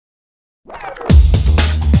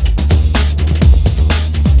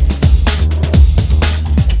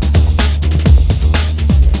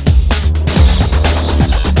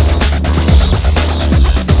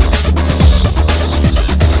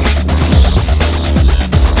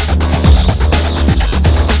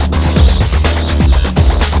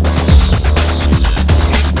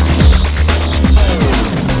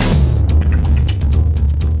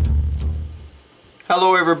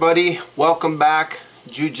welcome back.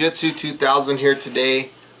 Jiu-Jitsu 2000 here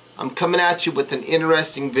today. I'm coming at you with an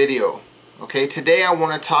interesting video. Okay, today I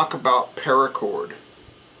want to talk about paracord.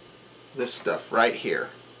 This stuff right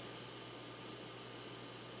here.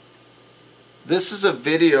 This is a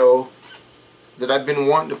video that I've been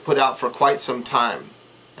wanting to put out for quite some time.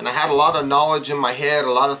 And I had a lot of knowledge in my head,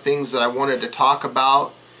 a lot of things that I wanted to talk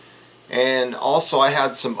about. And also I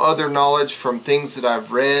had some other knowledge from things that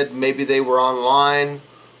I've read. Maybe they were online,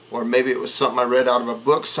 or maybe it was something I read out of a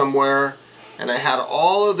book somewhere. And I had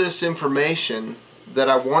all of this information that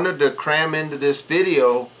I wanted to cram into this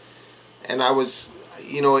video. And I was,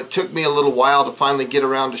 it took me a little while to finally get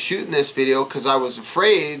around to shooting this video because I was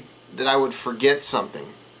afraid that I would forget something.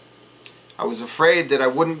 I was afraid that I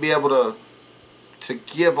wouldn't be able to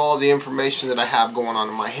give all the information that I have going on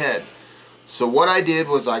in my head. So what I did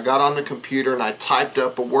was I got on the computer and I typed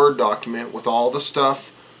up a Word document with all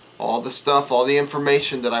the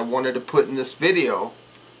information that I wanted to put in this video.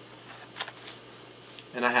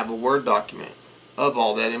 And I have a Word document of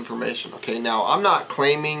all that information. Okay, now I'm not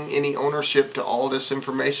claiming any ownership to all this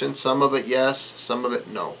information. Some of it yes, some of it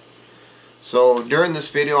no. So during this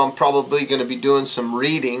video I'm probably going to be doing some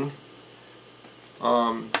reading.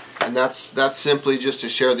 And that's simply just to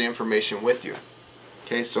share the information with you.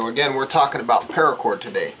 Okay, so again, we're talking about paracord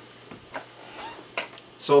today.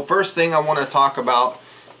 So first thing I want to talk about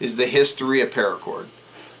is the history of paracord.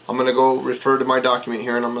 I'm going to go refer to my document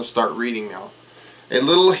here and I'm going to start reading now. A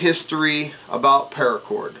little history about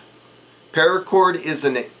paracord. Paracord is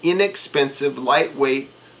an inexpensive, lightweight,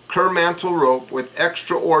 Kerr-mantle rope with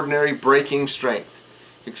extraordinary breaking strength,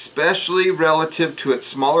 especially relative to its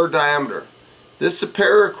smaller diameter. This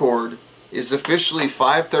paracord is officially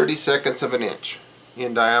 5/32 of an inch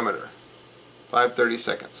in diameter.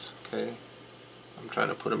 5/32, okay? I'm trying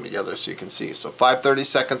to put them together so you can see. So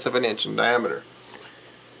 5/32 of an inch in diameter,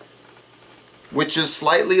 which is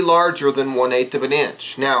slightly larger than 1/8 of an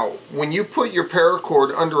inch. Now, when you put your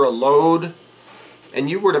paracord under a load and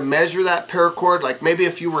you were to measure that paracord, like maybe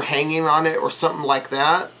if you were hanging on it or something like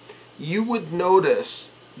that, you would notice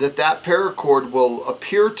that that paracord will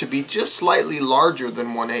appear to be just slightly larger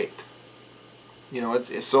than 1/8.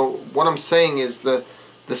 So what I'm saying is the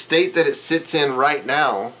state that it sits in right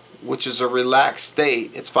now, which is a relaxed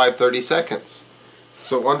state, it's 5/32.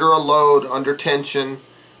 So under a load, under tension,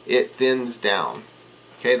 it thins down.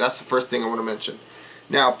 Okay, that's the first thing I want to mention.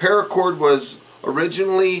 Now, paracord was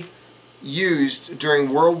originally used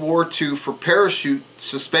during World War II for parachute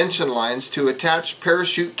suspension lines to attach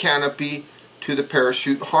parachute canopy to the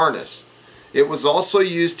parachute harness. It was also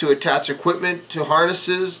used to attach equipment to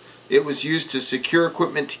harnesses. It was used to secure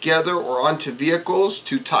equipment together or onto vehicles,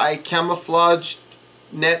 to tie camouflage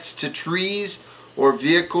nets to trees or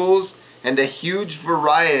vehicles, and a huge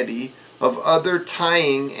variety of other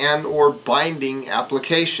tying and or binding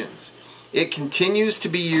applications. It continues to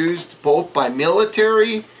be used both by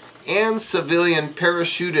military and civilian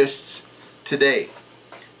parachutists today.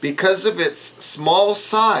 Because of its small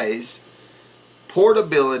size,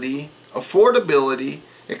 portability, affordability,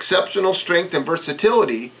 exceptional strength, and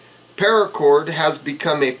versatility, paracord has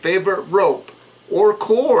become a favorite rope or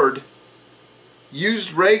cord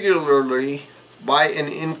used regularly by an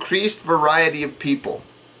increased variety of people.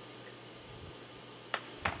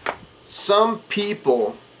 Some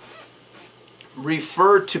people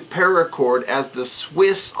refer to paracord as the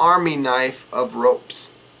Swiss Army knife of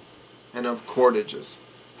ropes and of cordages.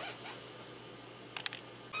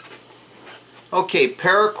 Okay,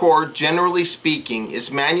 paracord, generally speaking, is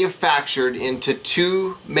manufactured into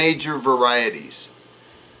two major varieties: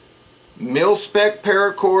 mil-spec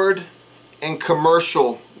paracord and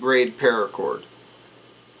commercial grade paracord.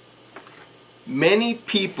 Many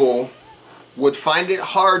people would find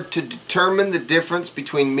it hard to determine the difference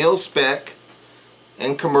between mil-spec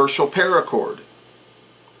and commercial paracord,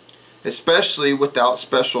 especially without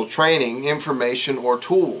special training, information, or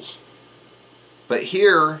tools. But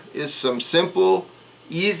here is some simple,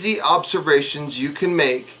 easy observations you can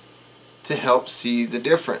make to help see the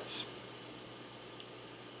difference.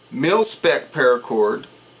 Mil-spec paracord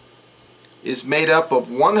is made up of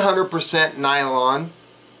 100% nylon,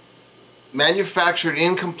 manufactured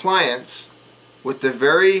in compliance with the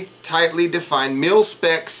very tightly defined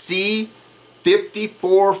mil-spec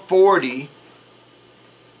C5440,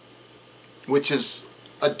 which is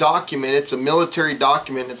a document. It's a military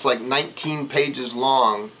document. It's like 19 pages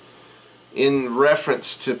long in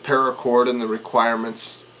reference to paracord and the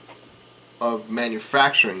requirements of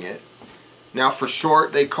manufacturing it. Now for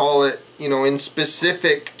short they call it, in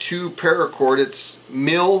specific to paracord, it's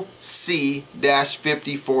mil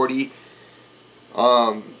C-5040.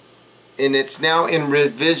 and it's now in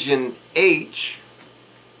revision H,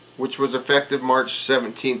 which was effective March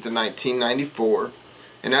 17th of 1994.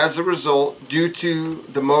 And as a result, due to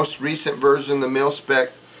the most recent version, the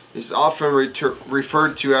mil-spec is often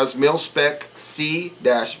referred to as mil-spec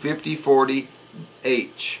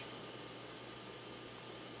C-5040H.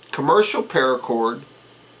 Commercial paracord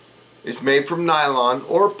is made from nylon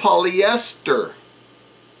or polyester,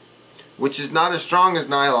 which is not as strong as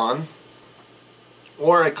nylon,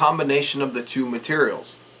 or a combination of the two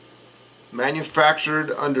materials.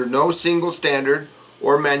 Manufactured under no single standard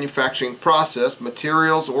or manufacturing process,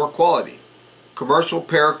 materials, or quality. Commercial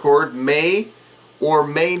paracord may or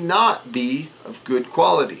may not be of good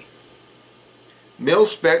quality.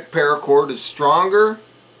 Mil-spec paracord is stronger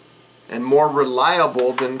and more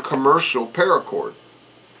reliable than commercial paracord.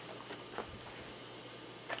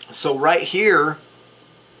 So right here,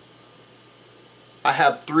 I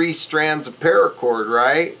have 3 strands of paracord,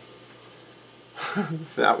 right?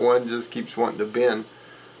 That one just keeps wanting to bend.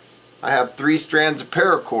 I have 3 strands of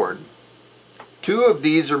paracord. 2 of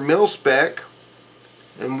these are mil-spec,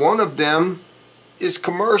 and 1 of them is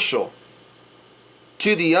commercial.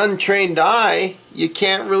 To the untrained eye, you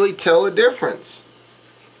can't really tell a difference.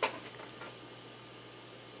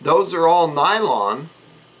 Those are all nylon.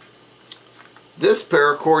 This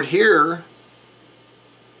paracord here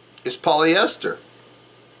is polyester.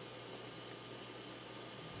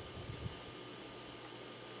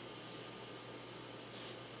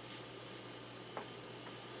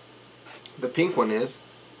 The pink one is,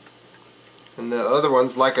 and the other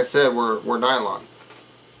ones, like I said, were nylon.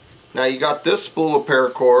 Now you got this spool of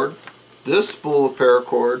paracord, this spool of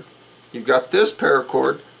paracord, you've got this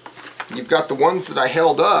paracord, you've got the ones that I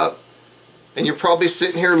held up, and you're probably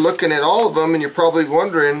sitting here looking at all of them, and you're probably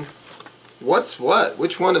wondering, what's what?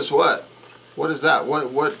 Which one is what? What is that? What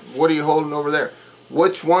are you holding over there?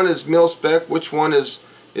 Which one is mil-spec? Which one is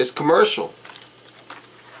commercial?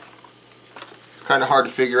 It's kind of hard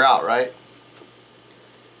to figure out, right?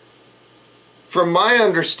 From my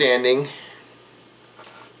understanding,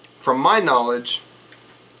 from my knowledge,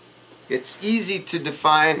 it's easy to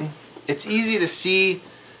define, it's easy to see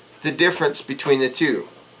the difference between the two.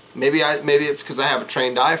 Maybe it's because I have a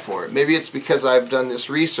trained eye for it. Maybe it's because I've done this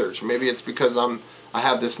research. Maybe it's because I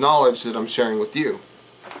have this knowledge that I'm sharing with you.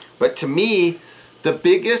 But to me, the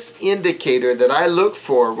biggest indicator that I look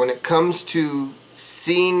for when it comes to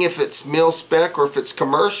seeing if it's mil-spec or if it's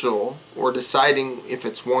commercial, or deciding if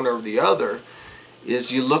it's one or the other,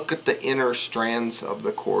 is you look at the inner strands of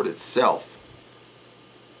the cord itself.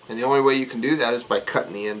 And the only way you can do that is by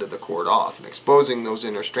cutting the end of the cord off and exposing those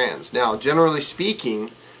inner strands. Now, generally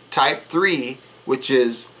speaking, type 3, which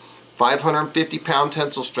is 550 pound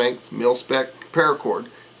tensile strength mil-spec paracord,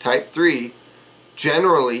 type 3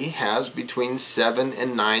 generally has between 7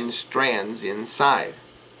 and 9 strands inside.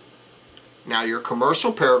 Now, your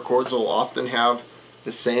commercial paracords will often have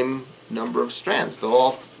the same number of strands. Though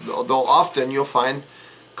often you'll find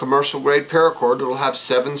commercial grade paracord that will have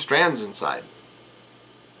 7 strands inside.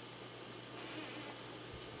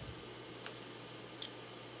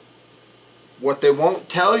 What they won't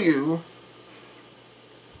tell you,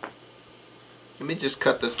 let me just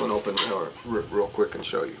cut this one open real quick and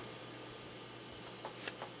show you.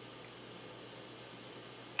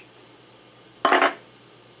 I'm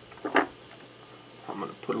going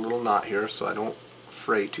to put a little knot here so I don't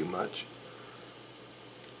fray too much.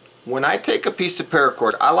 When I take a piece of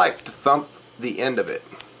paracord, I like to thump the end of it.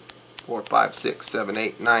 4, 5, 6, 7,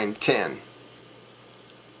 8, 9, 10.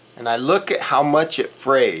 And I look at how much it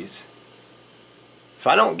frays. If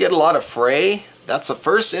I don't get a lot of fray, that's the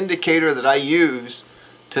first indicator that I use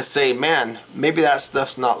to say, man, maybe that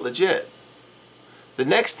stuff's not legit. The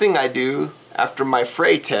next thing I do after my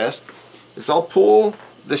fray test is I'll pull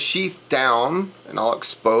the sheath down and I'll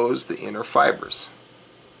expose the inner fibers.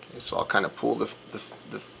 Okay, so I'll kind of pull the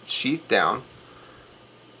sheath down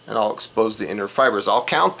and I'll expose the inner fibers. I'll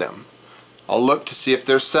count them. I'll look to see if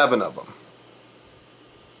there's 7 of them.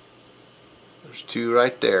 There's 2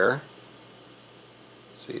 right there.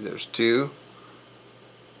 See, there's 2,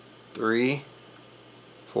 3,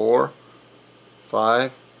 4,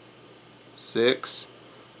 5, 6,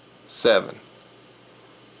 7.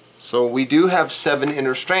 So we do have 7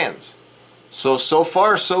 inner strands. So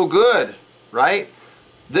far so good, right?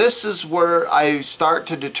 This is where I start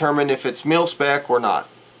to determine if it's mil-spec or not.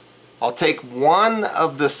 I'll take one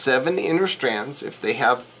of the 7 inner strands if they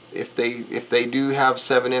do have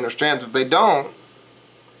 7 inner strands. If they don't,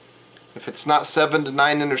 if it's not 7 to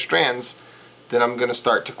 9 inner strands, then I'm going to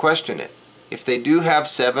start to question it. If they do have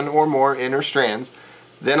 7 or more inner strands,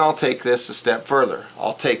 then I'll take this a step further.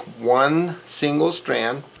 I'll take one single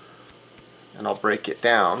strand, and I'll break it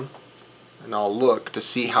down and I'll look to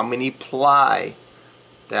see how many ply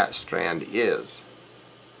that strand is.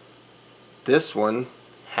 This one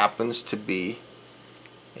happens to be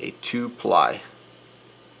a 2-ply.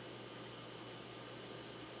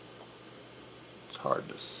 It's hard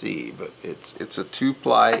to see, but it's a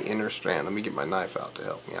 2-ply inner strand. Let me get my knife out to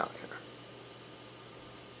help me out here.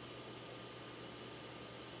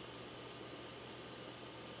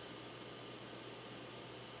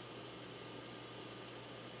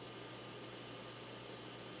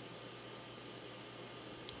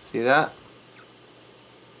 See that?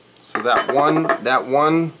 So that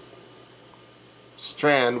one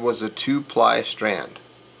strand was a 2-ply strand.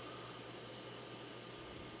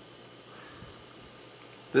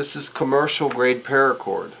 This is commercial grade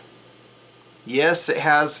paracord. Yes, it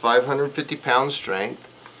has 550 pound strength.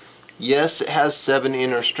 Yes, it has 7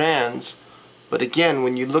 inner strands, but again,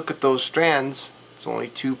 when you look at those strands, it's only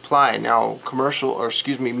 2-ply. Now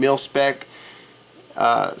mil spec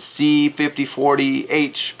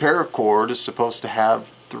C5040H paracord is supposed to have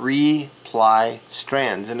 3-ply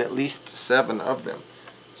strands and at least 7 of them.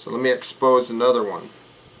 So let me expose another one.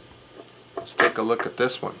 Let's take a look at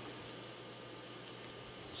this one.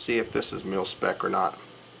 See if this is mil spec or not.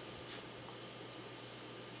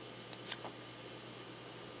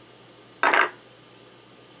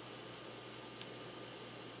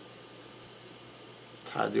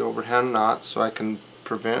 Tie the overhand knot so I can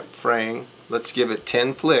prevent fraying. Let's give it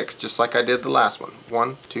 10 flicks, just like I did the last one.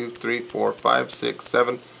 1, 2, 3, 4, 5, 6,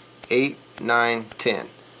 7, 8, 9, 10.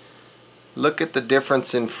 Look at the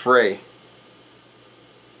difference in fray.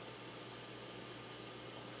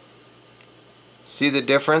 See the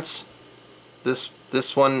difference? This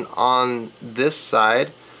one on this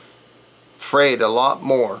side frayed a lot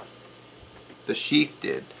more. The sheath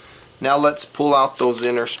did. Now let's pull out those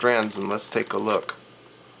inner strands and let's take a look.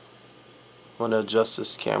 I want to adjust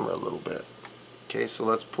this camera a little bit. Okay, so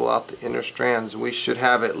let's pull out the inner strands. We should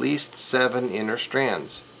have at least 7 inner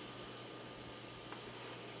strands.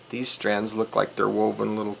 These strands look like they're woven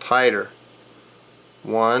a little tighter.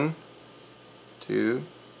 1, 2,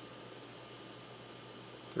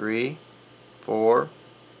 3, 4,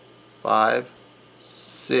 5,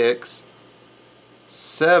 6,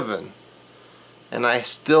 7. And I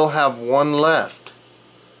still have 1 left.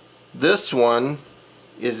 This one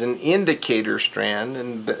is an indicator strand,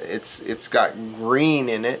 and it's got green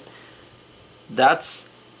in it. That's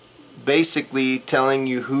basically telling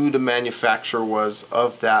you who the manufacturer was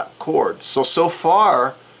of that cord. So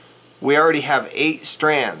far we already have 8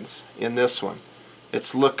 strands in this one.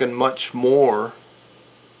 It's looking much more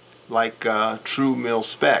like true mil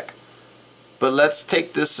spec. But let's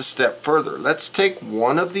take this a step further. Let's take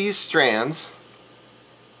one of these strands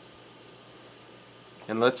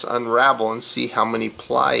and let's unravel and see how many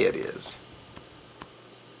ply it is.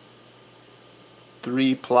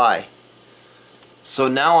 3-ply. So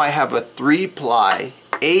now I have a 3-ply,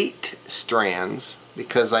 8 strands,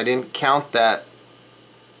 because I didn't count that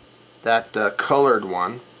colored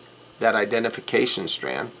one, that identification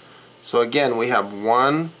strand. So again, we have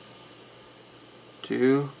 1,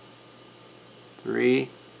 2, 3,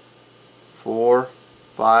 4,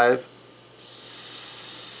 5,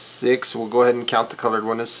 6. We'll go ahead and count the colored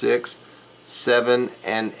one as 6, 7,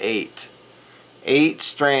 and 8. 8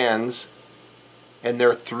 strands, and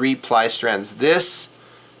they're 3-ply strands. This,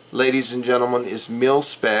 ladies and gentlemen, is mil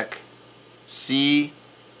spec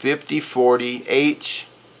C5040H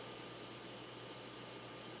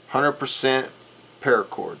 100%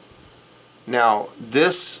 paracord. Now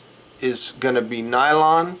this is going to be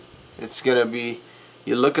nylon. It's going to be,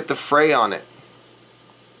 you look at the fray on it.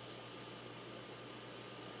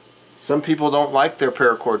 Some people don't like their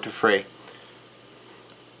paracord to fray.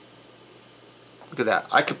 Look at that.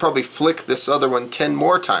 I could probably flick this other one 10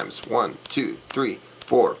 more times. 1, 2, 3,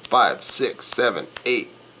 4, 5, 6, 7, 8,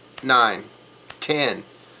 9, 10.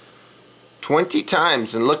 20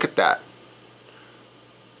 times, and look at that.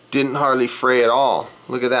 Didn't hardly fray at all.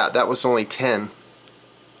 Look at that. That was only 10.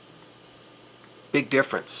 Big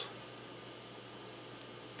difference.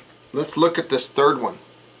 Let's look at this third one.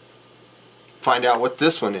 Find out what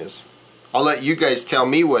this one is. I'll let you guys tell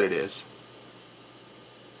me what it is.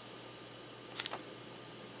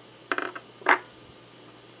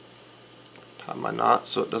 Tie my knot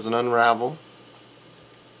so it doesn't unravel.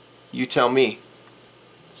 You tell me.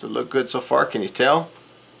 Does it look good so far? Can you tell?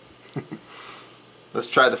 Let's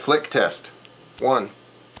try the flick test. 1,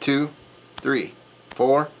 2, 3,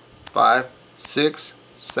 4, 5, 6,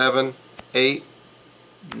 7, 8,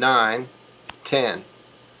 9, 10.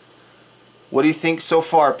 What do you think so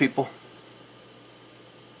far, people?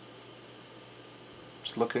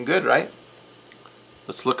 It's looking good, right?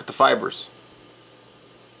 Let's look at the fibers.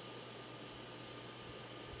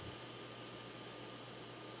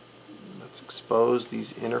 Let's expose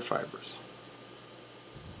these inner fibers.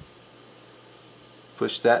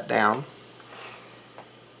 Push that down.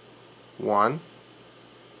 1,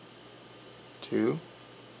 2,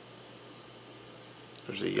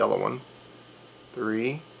 there's a yellow one,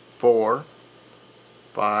 3, 4,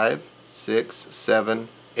 5, 6, 7,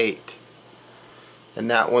 8.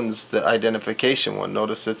 And that one's the identification one.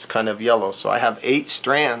 Notice it's kind of yellow. So I have 8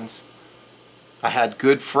 strands. I had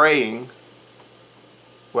good fraying.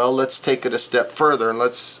 Well, let's take it a step further and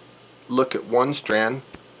let's look at one strand.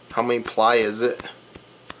 How many ply is it?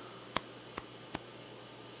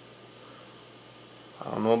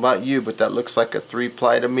 I don't know about you, but that looks like a 3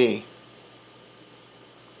 ply to me.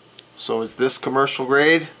 So is this commercial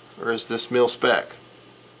grade or is this mil spec?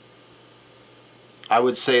 I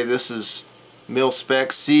would say this is mil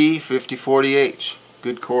spec C 5040H.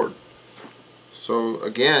 Good cord. So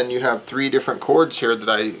again, you have 3 different cords here that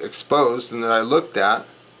I exposed and that I looked at.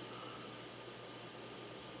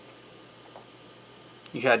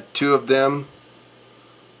 You had 2 of them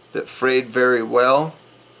that frayed very well.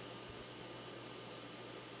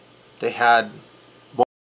 They had,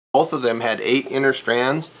 both of them had 8 inner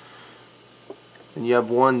strands, and you have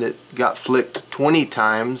one that got flicked 20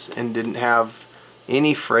 times and didn't have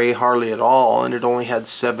any fray hardly at all, and it only had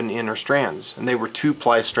 7 inner strands, and they were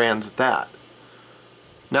 2-ply strands at that.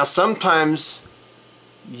 Now sometimes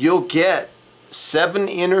you'll get 7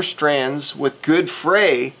 inner strands with good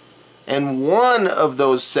fray, and one of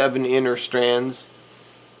those 7 inner strands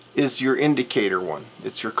is your indicator one.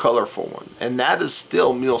 It's your colorful one, and that is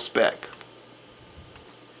still mil spec.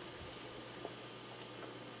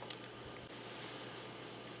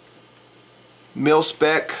 Mil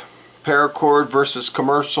spec paracord versus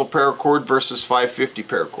commercial paracord versus 550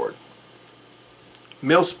 paracord.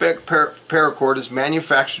 Mil spec paracord is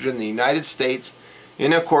manufactured in the United States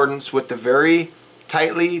in accordance with the very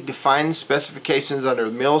tightly defined specifications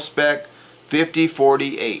under mil spec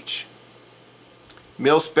 5040H.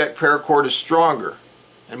 Mil spec paracord is stronger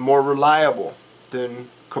and more reliable than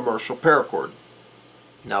commercial paracord.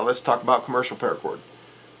 Now let's talk about commercial paracord.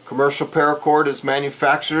 Commercial paracord is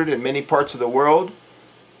manufactured in many parts of the world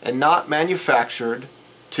and not manufactured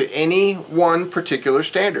to any one particular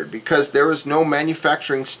standard. Because there is no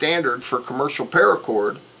manufacturing standard for commercial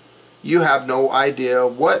paracord, you have no idea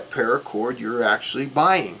what paracord you're actually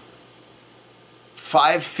buying.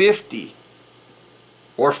 550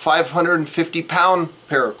 or 550 pound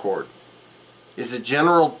paracord is a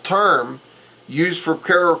general term used for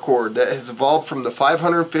paracord that has evolved from the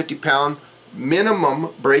 550 pound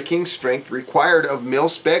minimum breaking strength required of mil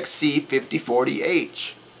spec C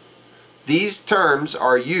 5040H. These terms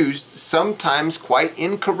are used sometimes quite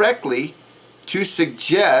incorrectly to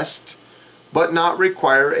suggest but not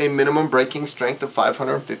require a minimum breaking strength of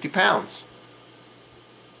 550 pounds.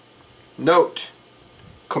 Note,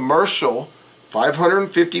 commercial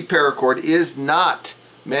 550 paracord is not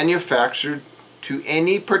manufactured to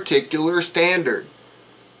any particular standard.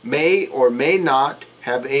 May or may not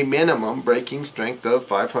have a minimum breaking strength of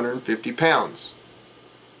 550 pounds.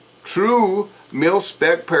 True mil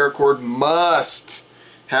spec paracord must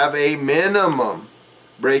have a minimum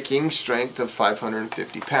breaking strength of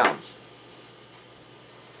 550 pounds.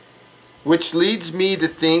 Which leads me to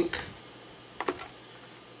think,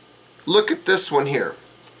 look at this one here.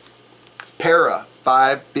 Para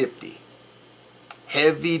 550.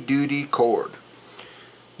 Heavy duty cord.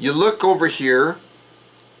 You look over here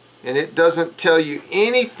and it doesn't tell you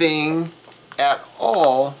anything at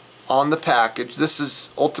all on the package. This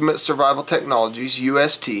is Ultimate Survival Technologies,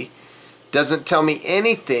 UST. Doesn't tell me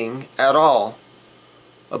anything at all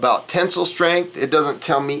about tensile strength. It doesn't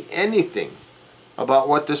tell me anything about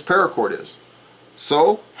what this paracord is.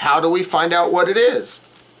 So how do we find out what it is?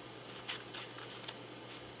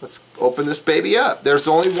 Let's open this baby up. There's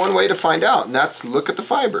only one way to find out, and that's look at the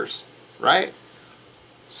fibers, right?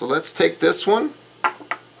 So let's take this one.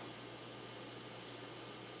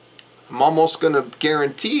 I'm almost going to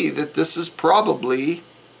guarantee that this is probably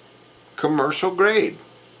commercial grade.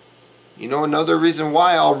 You know, another reason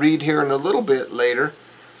why I'll read here in a little bit later.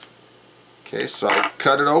 Okay, so I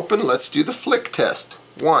cut it open. Let's do the flick test.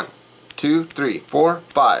 1, 2, 3, 4,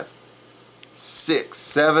 5, 6,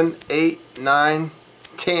 7, 8, 9,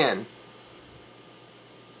 10.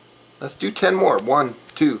 Let's do 10 more. 1,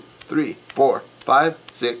 2, 3, 4, 5,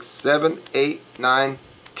 6, 7, 8, 9,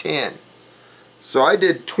 10. So I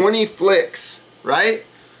did 20 flicks, right?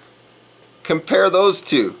 Compare those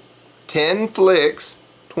two. 10 flicks,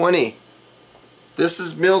 20. This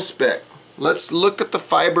is mil spec. Let's look at the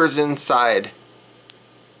fibers inside.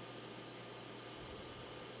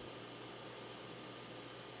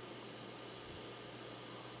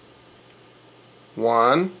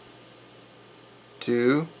 1,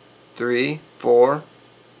 2, 3, 4,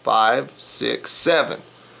 5, 6, 7.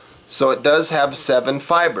 So it does have 7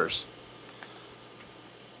 fibers.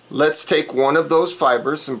 Let's take one of those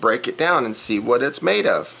fibers and break it down and see what it's made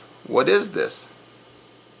of. What is this?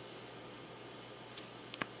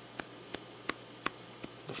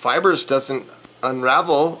 The fibers doesn't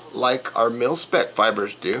unravel like our mil-spec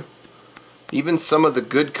fibers do. Even some of the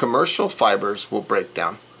good commercial fibers will break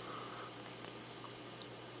down.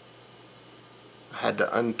 I had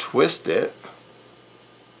to untwist it.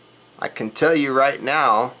 I can tell you right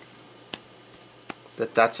now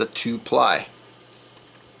that that's a 2-ply.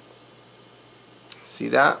 See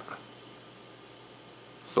that?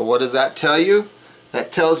 So what does that tell you?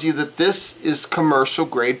 That tells you that this is commercial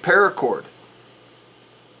grade paracord.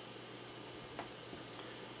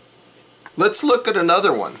 Let's look at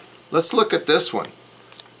another one. Let's look at this one.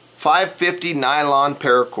 550 nylon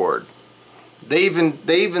paracord. They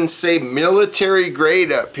even say military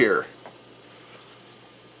grade up here.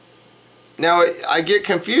 Now I get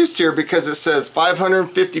confused here because it says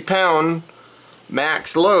 550 pound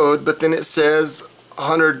max load, but then it says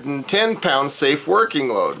 110 pound safe working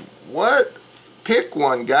load. What? Pick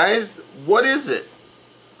one, guys. What is it?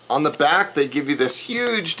 On the back they give you this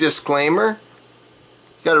huge disclaimer.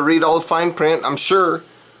 You got to read all the fine print. I'm sure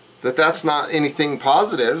that that's not anything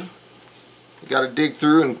positive. You got to dig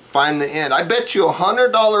through and find the end. I bet you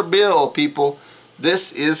 $100 bill, people,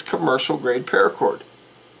 this is commercial grade paracord.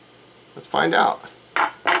 Let's find out.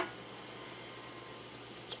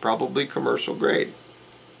 It's probably commercial grade.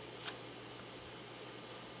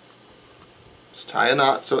 Let's tie a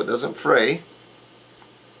knot so it doesn't fray.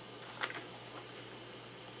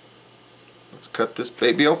 Let's cut this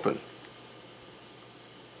baby open.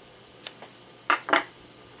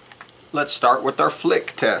 Let's start with our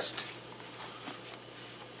flick test.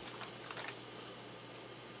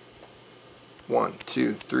 1,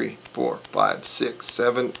 2, 3, 4, 5, 6,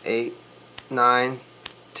 7, 8, 9,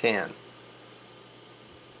 10.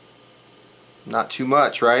 Not too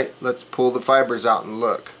much, right? Let's pull the fibers out and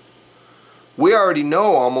look. We already know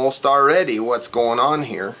almost already what's going on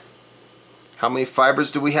here. How many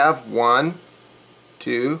fibers do we have? 1,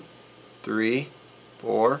 2, 3,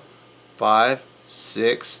 4, 5,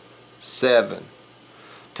 6, 7.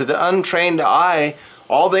 To the untrained eye,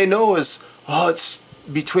 all they know is, oh, it's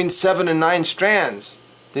between 7 and 9 strands.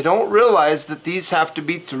 They don't realize that these have to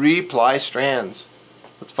be 3-ply strands.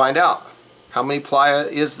 Let's find out. How many ply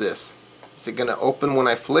is this? Is it going to open when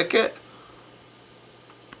I flick it?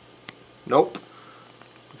 Nope.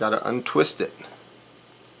 Got to untwist it.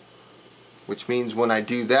 Which means when I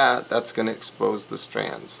do that, that's going to expose the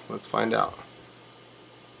strands. Let's find out.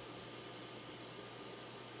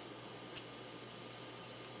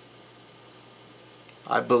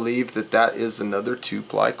 I believe that that is another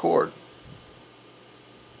 2-ply cord.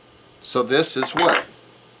 So this is what?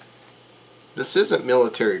 This isn't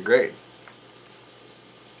military grade.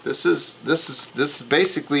 This is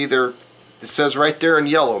basically their, it says right there in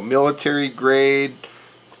yellow, military grade,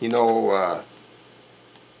 you know,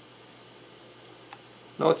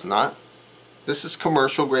 no it's not. This is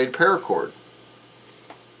commercial grade paracord.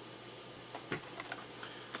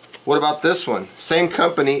 What about this one? Same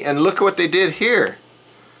company, and look at what they did here.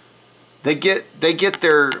 They get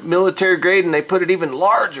their military grade and they put it even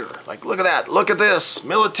larger. Like, look at that. Look at this.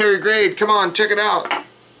 Military grade. Come on, check it out.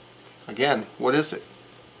 Again, what is it?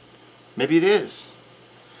 Maybe it is.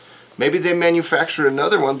 Maybe they manufactured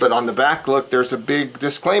another one, but on the back, look, there's a big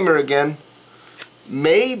disclaimer again.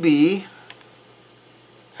 Maybe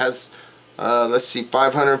has, let's see,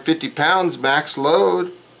 550 pounds max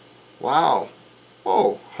load. Wow.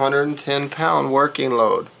 Oh, 110 pound working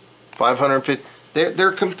load. 550.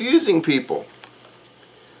 They're confusing people.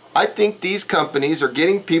 I think these companies are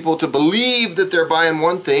getting people to believe that they're buying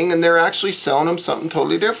one thing and they're actually selling them something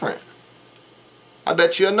totally different. I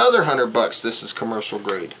bet you another $100 this is commercial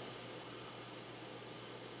grade.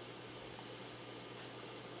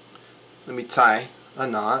 Let me tie a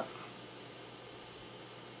knot.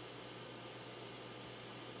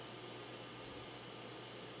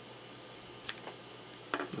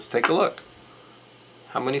 Let's take a look.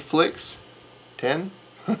 How many flicks? 10?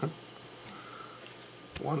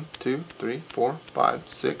 1, 2, 3, 4, 5,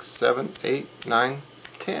 6, 7, 8, 9,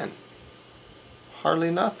 10. Hardly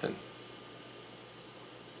nothing.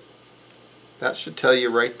 That should tell you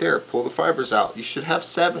right there. Pull the fibers out. You should have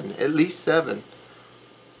 7, at least 7.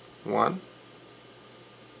 1,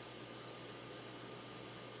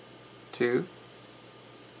 2,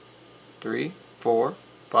 3, 4,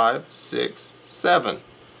 5, 6, 7.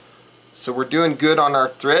 So we're doing good on our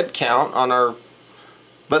thread count, on our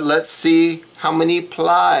But let's see how many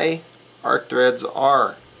ply our threads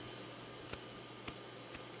are.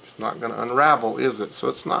 It's not going to unravel, is it? So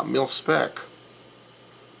it's not mil-spec.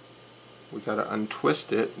 We got to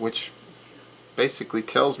untwist it, which basically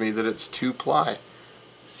tells me that it's 2 ply.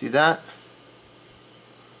 See that?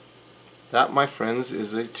 That, my friends,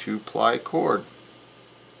 is a 2 ply cord.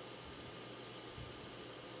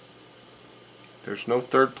 There's no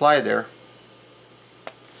 3rd ply there.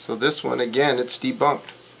 So this one, again, it's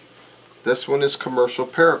debunked. This one is commercial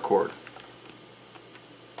paracord.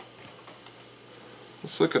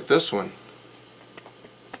 Let's look at this one.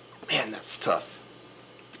 Man, that's tough.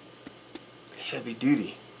 Heavy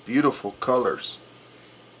duty. Beautiful colors.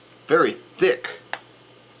 Very thick.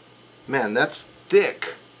 Man, that's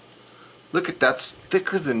thick. Look at that's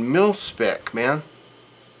thicker than mil-spec, man.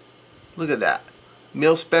 Look at that.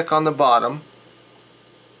 Mil-spec on the bottom.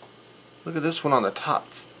 Look at this one on the top.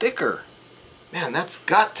 It's thicker. Man, that's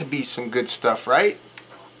got to be some good stuff, right?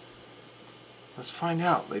 Let's find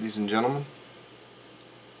out, ladies and gentlemen.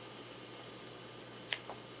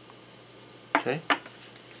 Okay.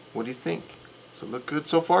 What do you think? Does it look good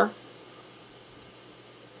so far?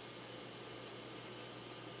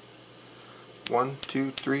 1,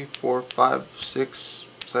 2, 3, 4, 5, 6,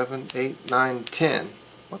 7, 8, 9, 10.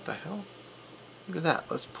 What the hell? Look at that.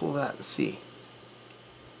 Let's pull that and see.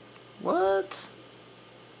 What?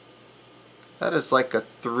 That is like a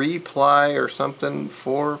 3 ply or something,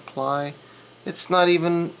 4 ply. It's not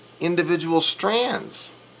even individual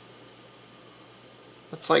strands.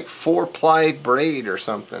 That's like 4 ply braid or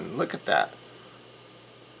something. Look at that.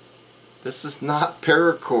 This is not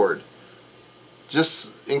paracord.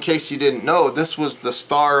 Just in case you didn't know, this was the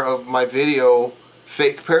star of my video,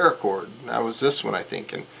 fake paracord. That was this one, I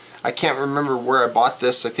think. And I can't remember where I bought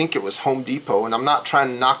this. I think it was Home Depot, and I'm not trying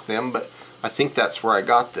to knock them, but I think that's where I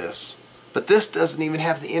got this. But this doesn't even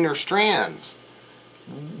have the inner strands.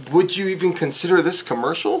 Would you even consider this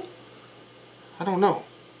commercial? I don't know.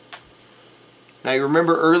 Now you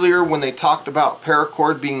remember earlier when they talked about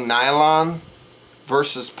paracord being nylon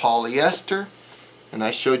versus polyester? And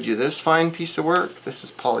I showed you this fine piece of work. This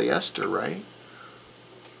is polyester, right?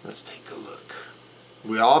 Let's take a look.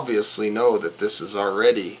 We obviously know that this is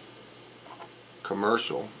already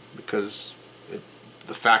commercial because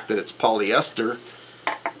the fact that it's polyester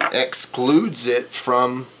excludes it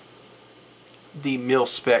from the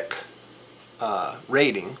mil-spec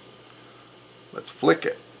rating. Let's flick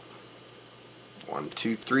it. 1,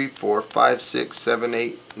 2, 3, 4, 5, 6, 7,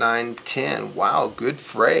 8, 9, 10. Wow, good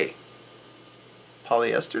fray.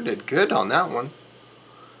 Polyester did good on that one.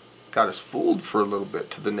 Got us fooled for a little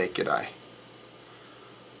bit to the naked eye.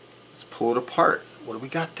 Let's pull it apart. What do we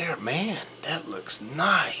got there? Man, that looks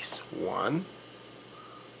nice. 1,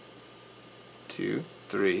 2,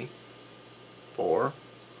 3, 4,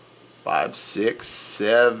 5, 6,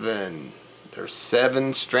 7. There's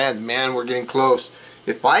 7 strands. Man, we're getting close.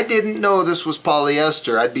 If I didn't know this was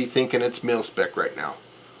polyester, I'd be thinking it's mil-spec right now.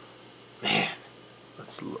 Man,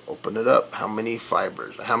 let's open it up. How many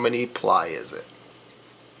fibers? How many ply is it?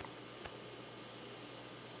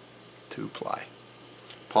 2 ply.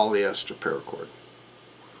 Polyester paracord.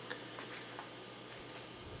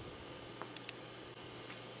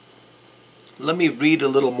 Let me read a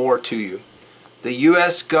little more to you. The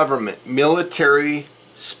U.S. government military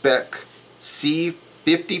spec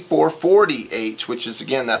C5440H, which is,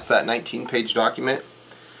 again, that's that 19-page document,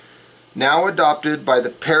 now adopted by the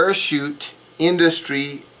Parachute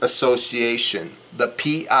Industry Association, the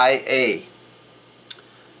PIA.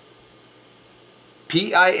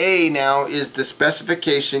 PIA now is the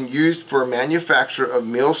specification used for manufacture of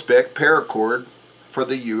mil-spec paracord for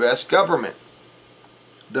the U.S. government.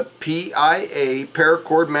 The PIA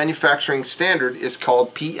paracord manufacturing standard is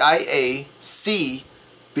called PIA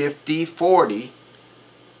C5040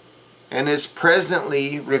 and is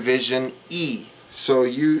presently revision E. So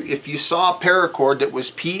if you saw a paracord that was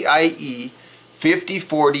PIE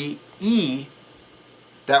 5040E,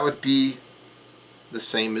 that would be the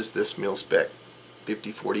same as this mil-spec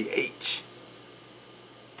 5040H.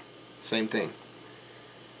 Same thing.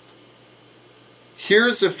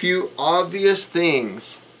 Here's a few obvious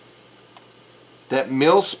things that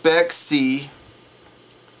mil-spec C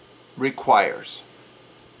requires.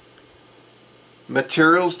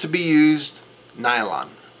 Materials to be used,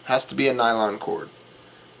 nylon. Has to be a nylon cord.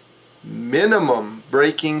 Minimum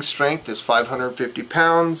breaking strength is 550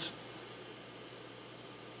 pounds.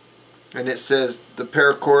 And it says the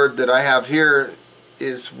paracord that I have here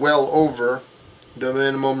is well over the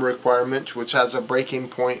minimum requirement, which has a breaking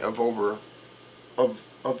point of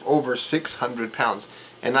of over 600 pounds.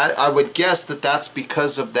 And I would guess that that's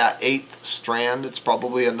because of that 8th strand. It's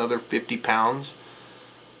probably another 50 pounds.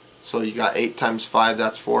 So you got 8 times 5,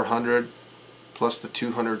 that's 400. Plus the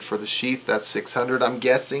 200 for the sheath, that's 600, I'm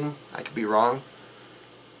guessing. I could be wrong.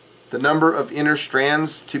 The number of inner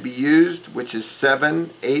strands to be used, which is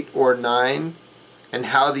 7, 8, or 9. And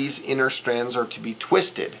how these inner strands are to be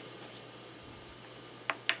twisted.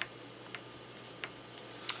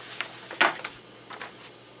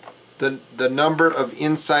 The number of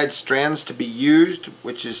inside strands to be used,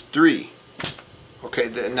 which is 3. Okay,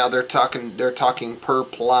 now they're talking per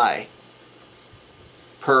ply,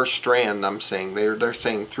 per strand. I'm saying they're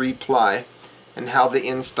saying 3 ply, and how the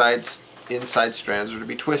inside strands are to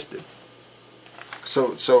be twisted.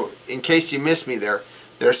 So in case you missed me there,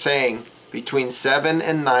 they're saying between 7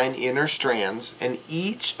 and 9 inner strands, and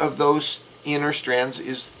each of those inner strands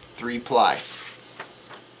is 3 ply.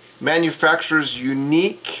 Manufacturer's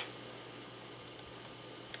unique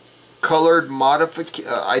colored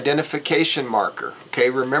identification marker. Okay,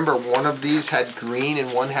 remember one of these had green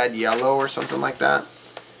and one had yellow or something like that.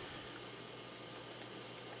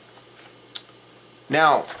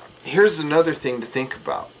 Now, here's another thing to think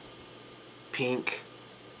about. Pink,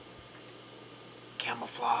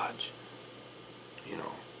 camouflage, you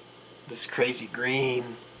know, this crazy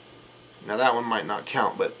green. Now that one might not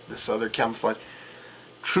count, but this other camouflage.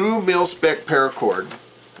 True mil-spec paracord,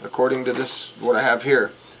 according to this, what I have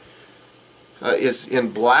here, is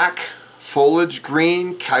in black, foliage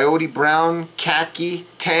green, coyote brown, khaki,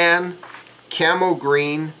 tan, camo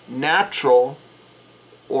green, natural,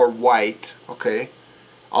 or white, okay,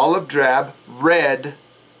 olive drab, red,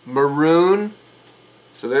 maroon,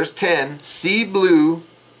 so there's 10, sea blue,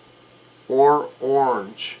 or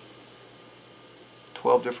orange.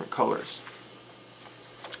 12 different colors.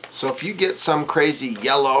 So if you get some crazy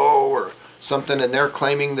yellow or something and they're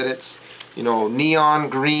claiming that it's, you know, neon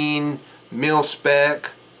green, mil-spec,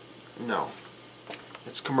 no,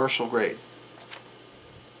 it's commercial grade.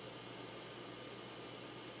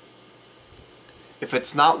 If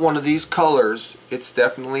it's not one of these colors, it's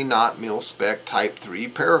definitely not mil-spec type 3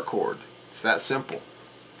 paracord. It's that simple.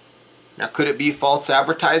 Now, could it be false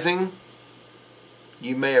advertising?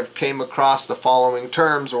 You may have came across the following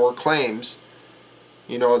terms or claims.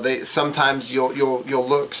 You know, sometimes you'll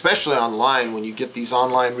look, especially online, when you get these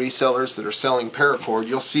online resellers that are selling paracord,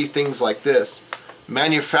 you'll see things like this: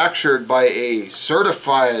 manufactured by a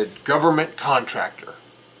certified government contractor,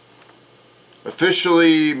 official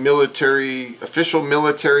military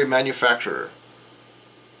manufacturer,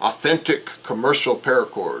 authentic commercial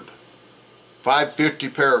paracord, 550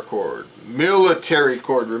 paracord, military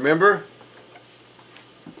cord. Remember,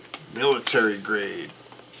 military grade.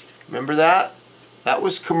 Remember that? That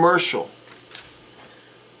was commercial.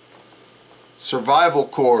 Survival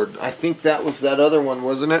cord. I think that was that other one,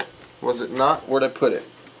 wasn't it? Was it not? Where'd I put it?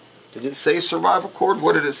 Did it say survival cord?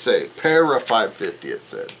 What did it say? Para 550 it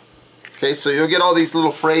said. Okay, so you'll get all these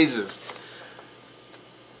little phrases.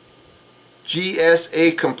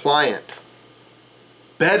 GSA compliant.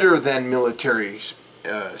 Better than military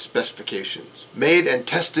specifications. Made and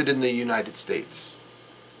tested in the United States.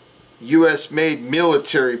 U.S. made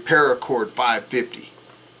military paracord 550.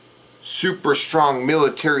 Super strong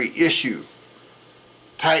military issue.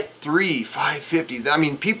 Type 3 550. I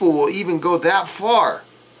mean, people will even go that far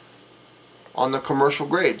on the commercial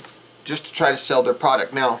grade just to try to sell their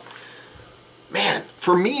product. Now, man,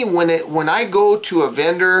 for me, when I go to a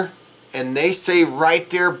vendor and they say right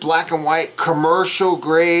there, black and white, commercial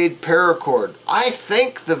grade paracord, I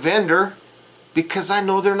thank the vendor because I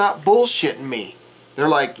know they're not bullshitting me. They're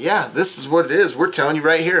like, yeah, this is what it is. We're telling you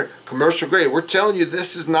right here, commercial grade. We're telling you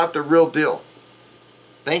this is not the real deal.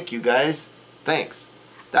 Thank you, guys. Thanks.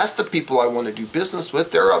 That's the people I want to do business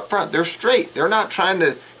with. They're upfront. They're straight. They're not trying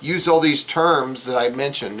to use all these terms that I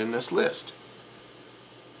mentioned in this list.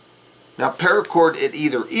 Now, paracord, it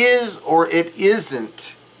either is or it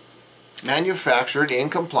isn't manufactured in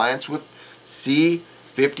compliance with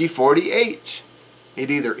C5040H. It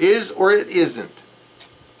either is or it isn't.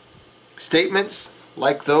 Statements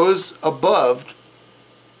like those above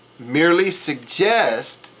merely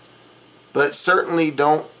suggest, but certainly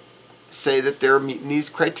don't say that they're meeting these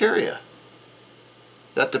criteria.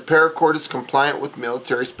 That the paracord is compliant with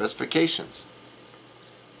military specifications.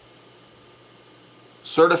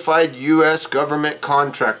 Certified U.S. government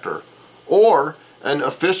contractor or an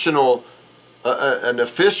official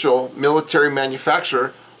military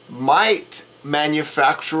manufacturer might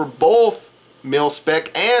manufacture both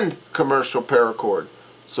mil-spec and commercial paracord.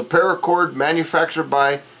 So paracord manufactured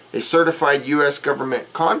by a certified U.S.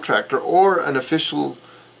 government contractor or an official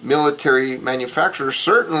military manufacturer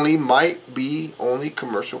certainly might be only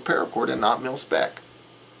commercial paracord and not mil spec.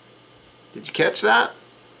 Did you catch that?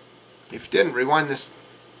 If you didn't, rewind this,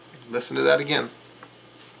 listen to that again.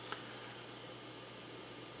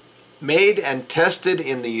 Made and tested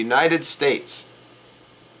in the United States.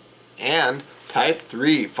 And type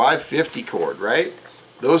 3 550 cord, right?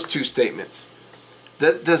 Those two statements.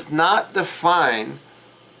 That does not define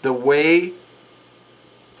the way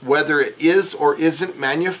whether it is or isn't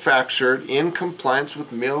manufactured in compliance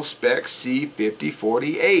with mil spec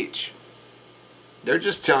C5040H. They're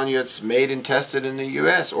just telling you it's made and tested in the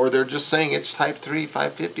US, or they're just saying it's type 3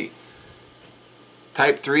 550.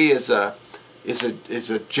 Type 3 is a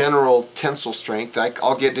general tensile strength.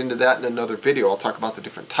 I'll get into that in another video. I'll talk about the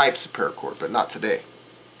different types of paracord, but not today.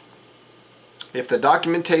 If the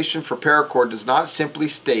documentation for paracord does not simply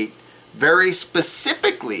state very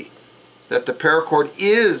specifically that the paracord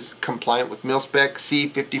is compliant with mil spec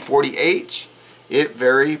C5040H, it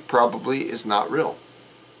very probably is not real.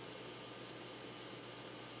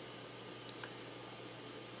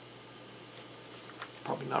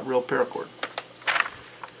 Probably not real paracord.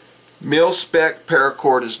 Mil spec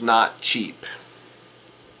paracord is not cheap.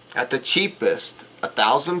 At the cheapest,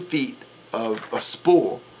 1,000 feet of a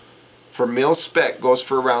spool for mil spec goes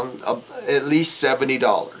for around at least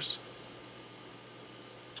 $70.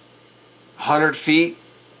 100 feet,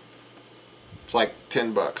 it's like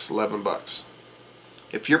 10 bucks, 11 bucks.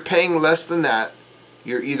 If you're paying less than that,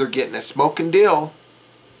 you're either getting a smoking deal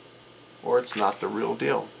or it's not the real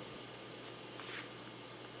deal.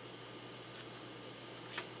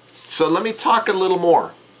 So let me talk a little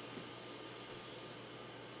more.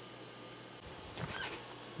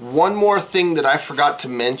 One more thing that I forgot to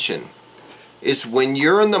mention is when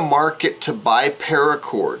you're in the market to buy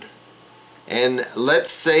paracord, and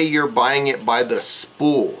let's say you're buying it by the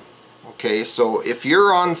spool. Okay, so if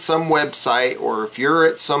you're on some website or if you're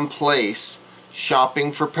at some place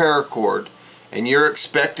shopping for paracord and you're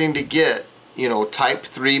expecting to get, you know, type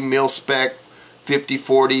 3 mil spec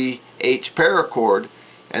 5040H paracord,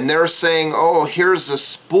 and they're saying, oh, here's a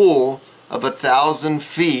spool of 1,000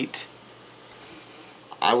 feet,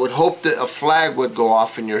 I would hope that a flag would go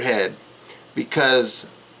off in your head, because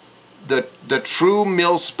the true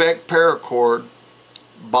mil spec paracord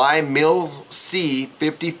by mil C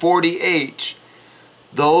 5040H,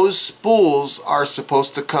 those spools are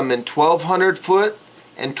supposed to come in 1,200 foot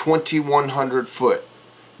and 2,100 foot.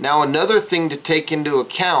 Now another thing to take into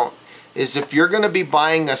account is if you're going to be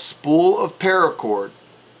buying a spool of paracord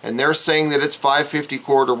and they're saying that it's 550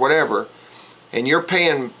 cord or whatever, and you're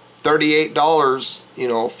paying $38, you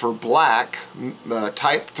know, for black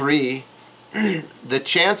type 3, the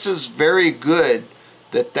chances very good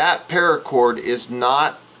that that paracord is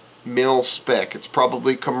not mil spec. It's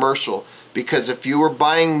probably commercial, because if you were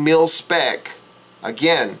buying mil spec,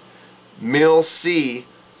 again, mil C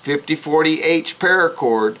 5040H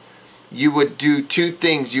paracord, you would do two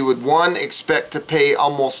things. You would, one, expect to pay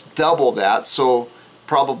almost double that, so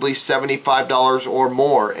probably $75 or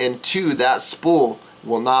more, and two, that spool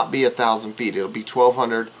will not be 1,000 feet. It'll be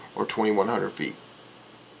 1,200 or 2,100 feet.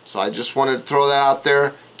 So I just wanted to throw that out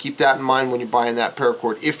there. Keep that in mind when you're buying that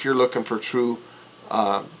paracord if you're looking for true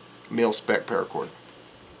mil spec paracord.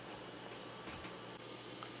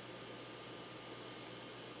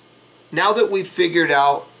 Now that we've figured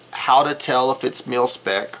out how to tell if it's mil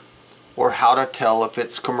spec or how to tell if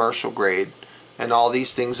it's commercial grade and all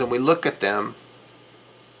these things, and we look at them,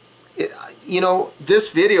 you know,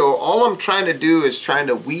 this video, all I'm trying to do is trying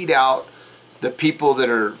to weed out the people that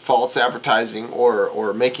are false advertising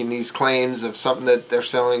or making these claims of something that they're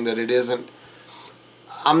selling that it isn't.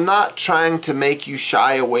 I'm not trying to make you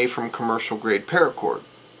shy away from commercial grade paracord,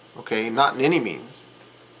 okay? Not in any means.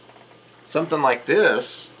 Something like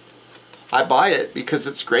this, I buy it because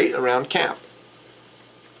it's great around camp.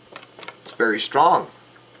 It's very strong.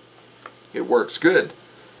 It works good.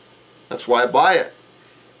 That's why I buy it.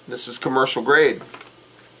 This is commercial grade.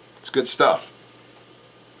 It's good stuff.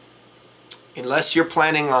 Unless you're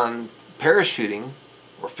planning on parachuting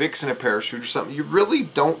or fixing a parachute or something, you really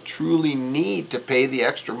don't truly need to pay the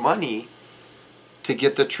extra money to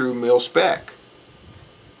get the true mil spec.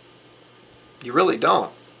 You really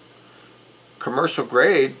don't. Commercial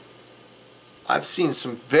grade, I've seen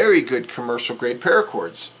some very good commercial grade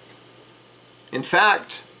paracords. In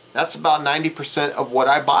fact, that's about 90% of what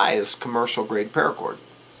I buy is commercial grade paracord.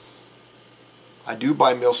 I do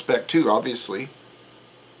buy mil spec too, obviously,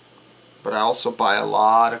 but I also buy a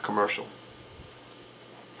lot of commercial.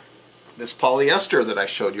 This polyester that I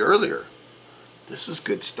showed you earlier, this is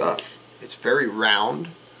good stuff. It's very round,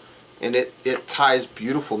 and it ties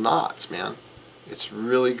beautiful knots, man. It's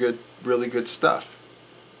really good stuff.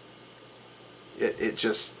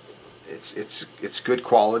 It's good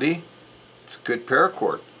quality. It's good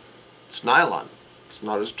paracord. It's nylon. It's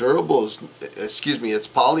not as durable as, excuse me, it's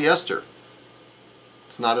polyester.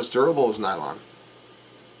 It's not as durable as nylon.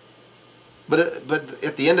 But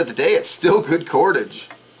at the end of the day, it's still good cordage.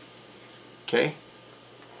 Okay?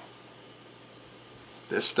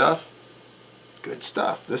 This stuff, good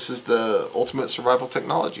stuff. This is the Ultimate Survival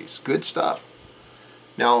Technologies. Good stuff.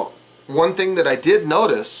 Now, one thing that I did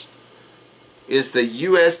notice is the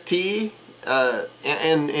UST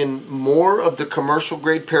and more of the commercial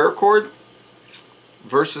grade paracord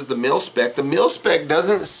versus the mil spec. The mil spec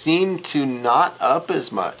doesn't seem to knot up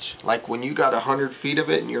as much. Like when you got 100 feet of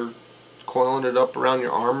it and you're coiling it up around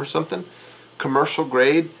your arm or something. Commercial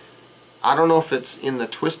grade, I don't know if it's in the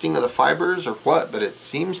twisting of the fibers or what, but it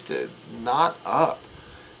seems to knot up.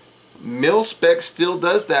 Mil spec still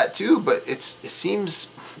does that too, but it seems,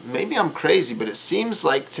 maybe I'm crazy, but it seems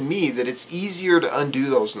like to me that it's easier to undo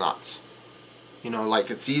those knots. You know, like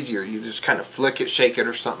it's easier. You just kind of flick it, shake it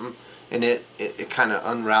or something, and it kind of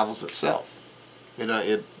unravels itself. You know,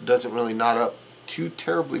 it doesn't really knot up too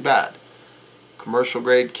terribly bad. Commercial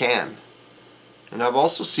grade can. And I've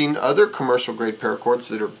also seen other commercial grade paracords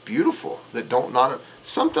that are beautiful, that don't knot up.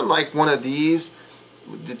 Something like one of these,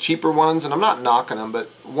 the cheaper ones, and I'm not knocking them, but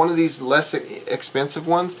one of these less expensive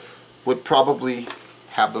ones would probably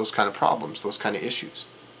have those kind of problems, those kind of issues.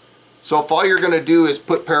 So if all you're going to do is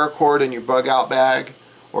put paracord in your bug out bag,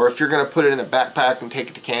 or if you're going to put it in a backpack and take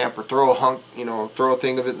it to camp, or throw a hunk, you know, throw a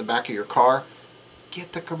thing of it in the back of your car,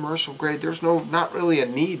 get the commercial grade. There's not really a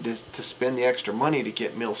need to spend the extra money to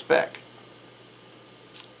get mil spec.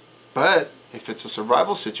 But if it's a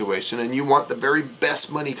survival situation and you want the very best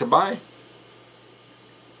money you can buy,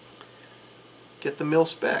 get the mil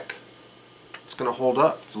spec. It's going to hold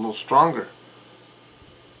up. It's a little stronger.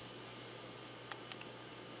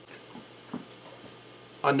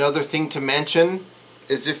 Another thing to mention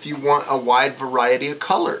is if you want a wide variety of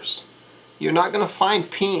colors. You're not going to find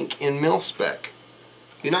pink in mil spec.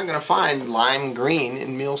 You're not going to find lime green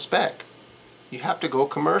in mil spec. You have to go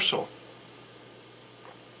commercial.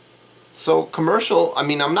 So commercial, I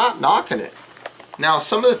mean, I'm not knocking it. Now,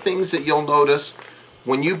 some of the things that you'll notice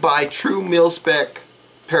when you buy true mil spec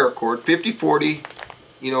paracord, 5040,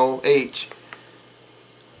 you know, H,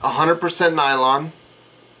 100% nylon,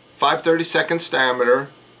 5/32 diameter,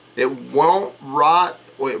 it won't rot,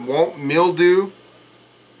 it won't mildew.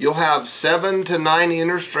 You'll have 7 to 9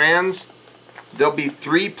 inner strands. There'll be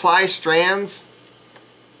 3-ply strands.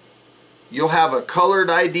 You'll have a colored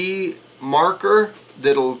ID marker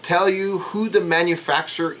that'll tell you who the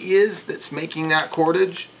manufacturer is that's making that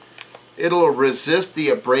cordage. It'll resist the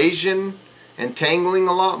abrasion and tangling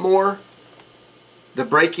a lot more. The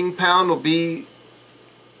breaking pound will be,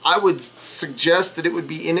 I would suggest that it would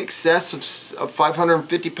be in excess of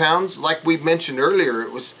 550 pounds. Like we mentioned earlier,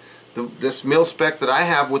 it was this mil spec that I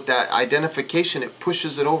have with that identification, it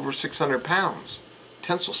pushes it over 600 pounds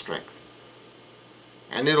tensile strength.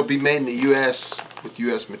 And it'll be made in the US with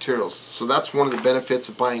US materials. So that's one of the benefits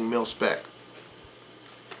of buying mil spec.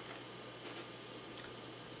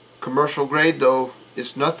 Commercial grade though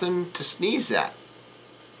is nothing to sneeze at.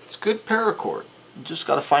 It's good paracord. You just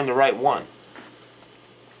got to find the right one.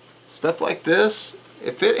 Stuff like this,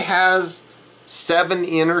 if it has 7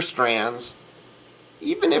 inner strands,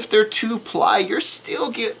 even if they're 2-ply, you're still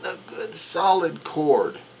getting a good solid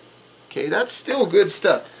cord. Okay, that's still good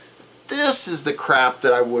stuff. This is the crap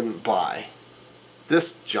that I wouldn't buy.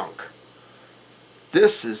 This junk.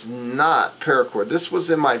 This is not paracord. This was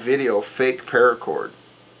in my video, fake paracord.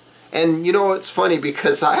 And you know, it's funny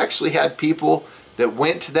because I actually had people that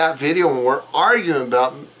went to that video and were arguing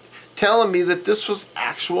about, telling me that this was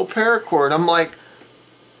actual paracord. I'm like,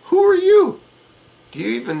 who are you? Do you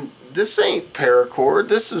even, this ain't paracord,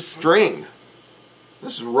 this is string.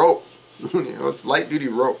 This is rope. You know, it's light duty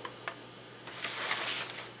rope.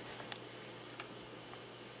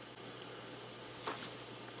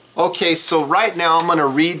 Okay, so right now I'm going to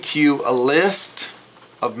read to you a list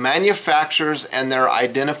of manufacturers and their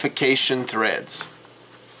identification threads.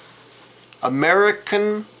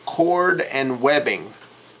 American Cord and Webbing.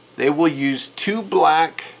 They will use 2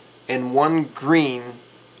 black and 1 green.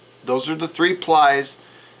 Those are the 3 plies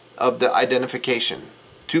of the identification.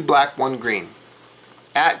 2 black, 1 green.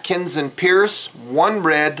 Atkins and Pierce, 1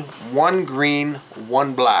 red, 1 green,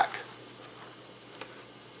 1 black.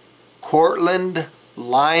 Cortland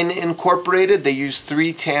Line Incorporated, they use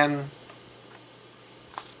 310.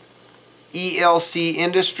 ELC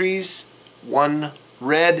Industries, 1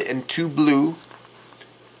 red and 2 blue.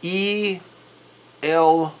 ELC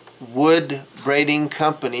Wood Braiding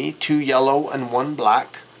Company, 2 yellow and 1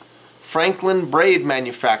 black. Franklin Braid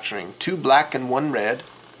Manufacturing, 2 black and 1 red.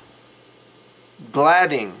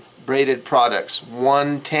 Gladding Braided Products,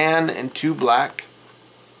 1 tan and 2 black.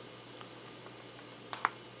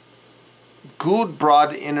 Gould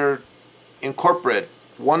Broad Incorporated,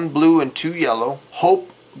 1 blue and 2 yellow.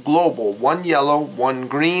 Hope Global, 1 yellow, 1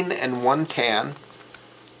 green and 1 tan.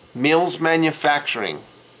 Mills Manufacturing,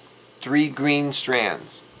 3 green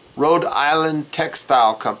strands. Rhode Island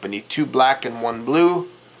Textile Company, 2 black and 1 blue.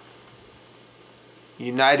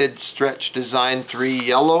 United Stretch Design, 3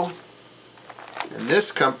 yellow. And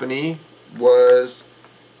this company was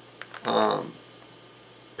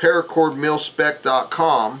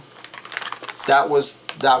ParacordMillspec.com. That was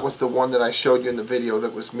the one that I showed you in the video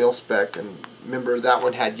that was mil-spec, and remember that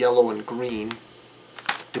one had yellow and green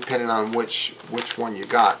depending on which one you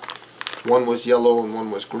got. One was yellow and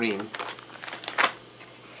one was green.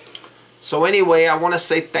 So anyway, I want to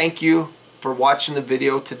say thank you for watching the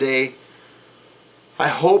video today. I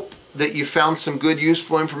hope that you found some good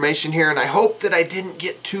useful information here, and I hope that I didn't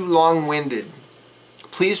get too long-winded.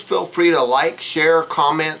 Please feel free to like, share,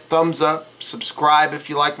 comment, thumbs up, subscribe if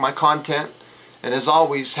you like my content. And as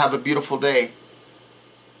always, have a beautiful day.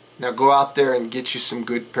 Now go out there and get you some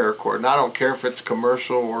good paracord. And I don't care if it's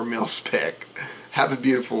commercial or mil-spec. Have a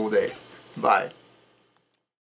beautiful day. Bye.